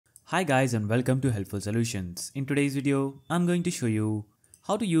Hi guys and welcome to Helpful Solutions. In today's video, I'm going to show you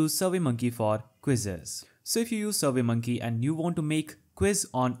how to use SurveyMonkey for quizzes. So if you use SurveyMonkey and you want to make quiz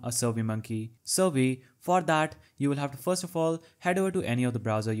on a SurveyMonkey survey, for that you will have to first of all head over to any of the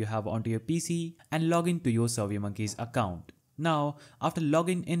browser you have onto your PC and log into your SurveyMonkey's account. Now, after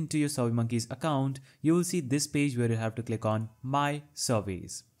logging into your SurveyMonkey's account, you will see this page where you have to click on My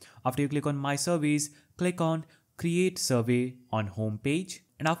Surveys. After you click on My Surveys, click on Create Survey on Home page.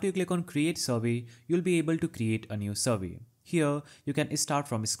 And after you click on Create Survey, you'll be able to create a new survey. Here, you can start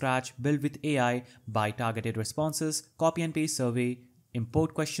from scratch, build with AI, buy targeted responses, copy and paste survey,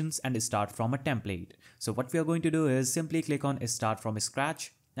 import questions, and start from a template. So what we are going to do is simply click on Start from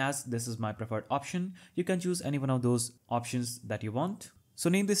Scratch. As this is my preferred option, you can choose any one of those options that you want. So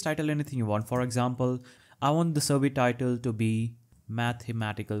name this title anything you want. For example, I want the survey title to be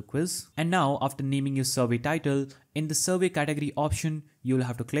Mathematical Quiz. And now after naming your survey title, in the survey category option, you will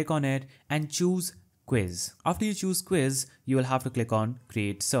have to click on it and choose Quiz. After you choose Quiz, you will have to click on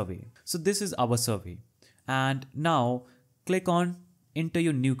Create Survey. So this is our survey. And now click on enter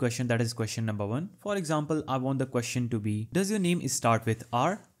your new question, that is question number 1. For example, I want the question to be, does your name start with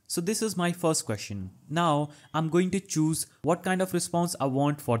R? So this is my first question. Now I'm going to choose what kind of response I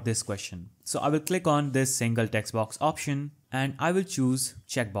want for this question. So I will click on this single text box option and I will choose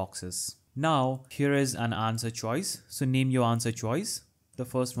checkboxes. Now here is an answer choice. So name your answer choice. The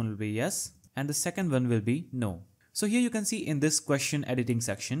first one will be yes and the second one will be no. So here you can see in this question editing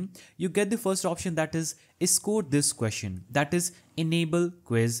section, you get the first option, that is score this question, that is enable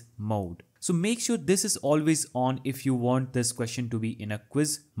quiz mode. So make sure this is always on if you want this question to be in a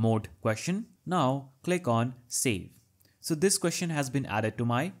quiz mode question. Now click on save. So this question has been added to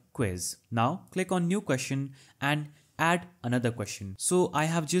my quiz. Now click on new question and add another question. So I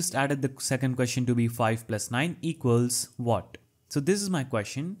have just added the second question to be 5 plus 9 equals what? So this is my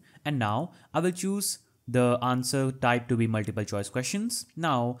question and now I will choose the answer type to be multiple choice questions.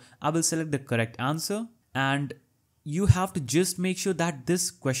 Now I will select the correct answer and you have to just make sure that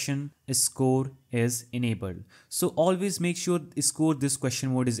this question score is enabled. So always make sure score this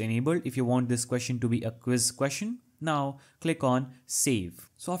question mode is enabled if you want this question to be a quiz question. Now click on save.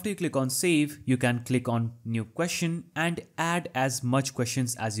 So after you click on save, you can click on new question and add as much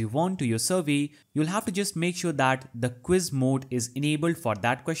questions as you want to your survey. You'll have to just make sure that the quiz mode is enabled for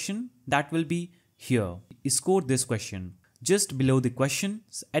that question. That will be here. Score this question just below the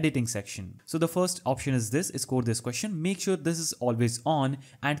questions editing section. So the first option is this, score this question. Make sure this is always on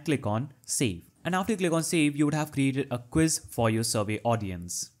and click on save. And after you click on save, you would have created a quiz for your survey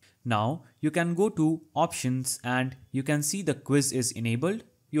audience. Now you can go to options and you can see the quiz is enabled.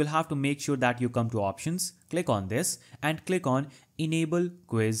 You'll have to make sure that you come to options, click on this and click on enable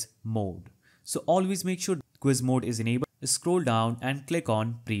quiz mode. So always make sure quiz mode is enabled. Scroll down and click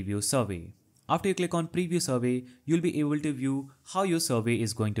on preview survey. After you click on preview survey, you'll be able to view how your survey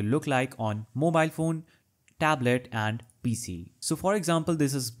is going to look like on mobile phone, tablet and PC. So for example,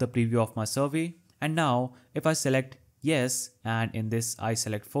 this is the preview of my survey. And now if I select yes and in this I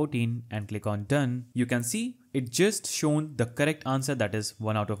select 14 and click on done, you can see it just shown the correct answer, that is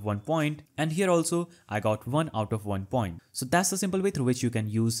 1 out of 1 point. And here also I got 1 out of 1 point. So that's the simple way through which you can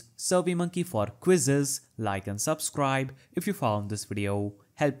use SurveyMonkey for quizzes. Like and subscribe if you found this video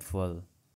helpful.